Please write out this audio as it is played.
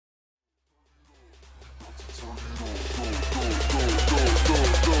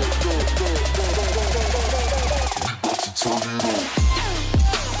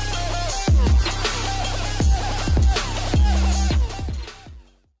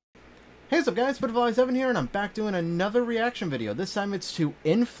Hey, what's up guys, Butterfly7 here, and I'm back doing another reaction video. This time it's to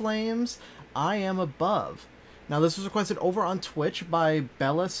In Flames, I Am Above. Now this was requested over on Twitch by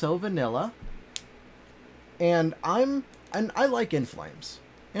Bella So Vanilla. And I like In Flames.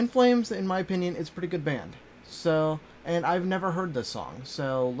 In Flames, in my opinion, is a pretty good band. So, and I've never heard this song,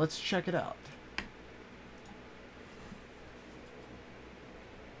 so let's check it out.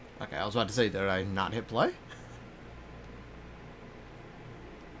 Okay, I was about to say, did I not hit play?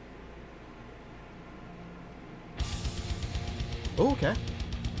 Oh, okay.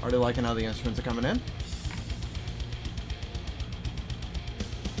 Already liking how the instruments are coming in.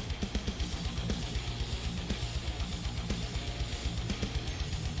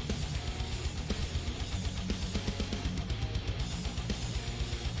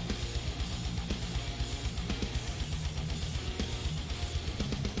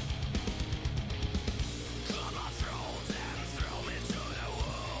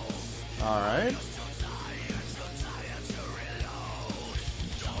 Alright.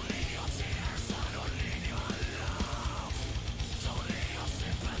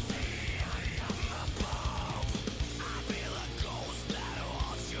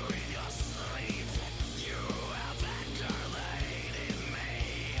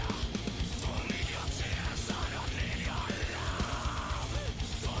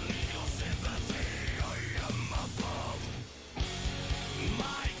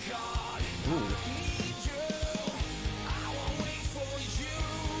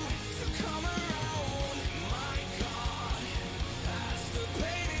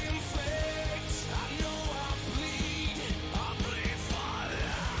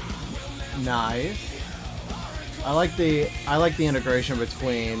 Nice. I like the integration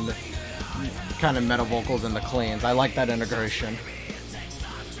between kind of metal vocals and the cleans. I like that integration.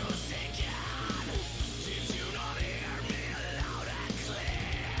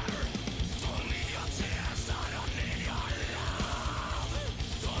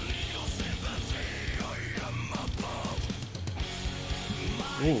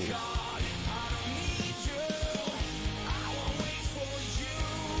 Ooh.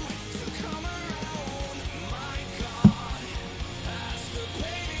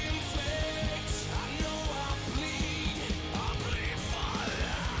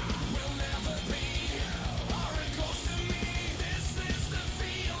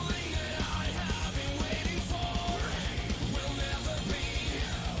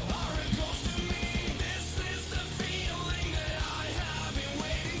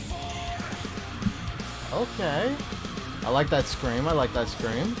 Okay. I like that scream. I like that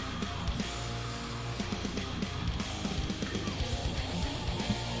scream.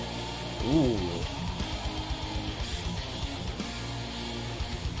 Ooh.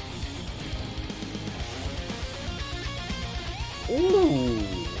 Ooh.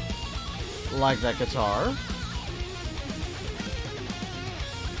 Like that guitar.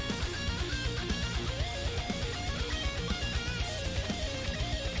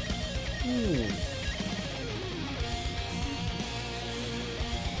 Ooh.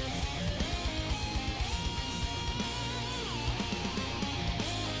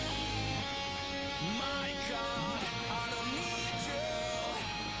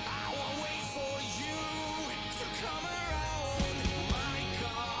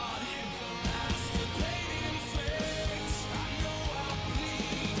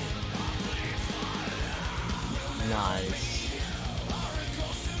 Nice.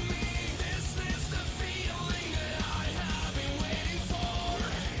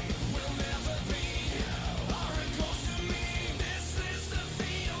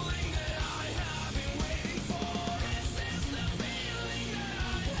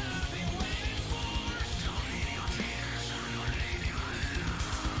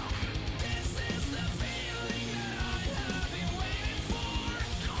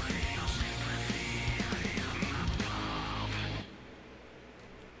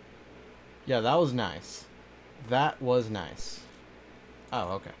 Yeah, that was nice. That was nice.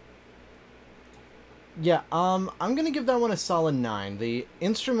 Oh, okay. Yeah, I'm gonna give that one a solid 9. The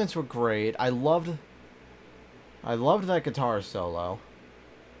instruments were great. I loved that guitar solo.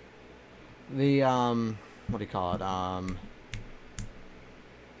 The, what do you call it?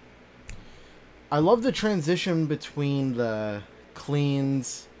 I love the transition between the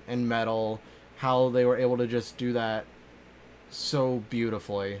cleans and metal, how they were able to just do that so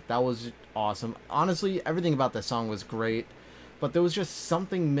beautifully. That was awesome. Honestly, everything about this song was great, but there was just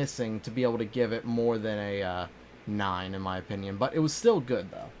something missing to be able to give it more than a 9 in my opinion. But it was still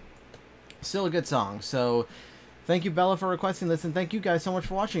good though. Still a good song. So Thank you, Bella, for requesting this, and thank you guys so much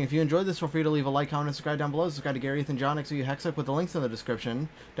for watching. If you enjoyed this, feel free to leave a like, comment, and subscribe down below. Subscribe to Gary, Ethan, John, XU, Hexup with the links in the description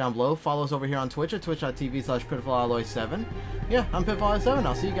down below. Follow us over here on Twitch at twitch.tv/PitfallAlloy7. Yeah, I'm PitfallAlloy7.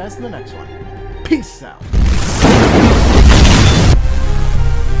 I'll see you guys in the next one. Peace out.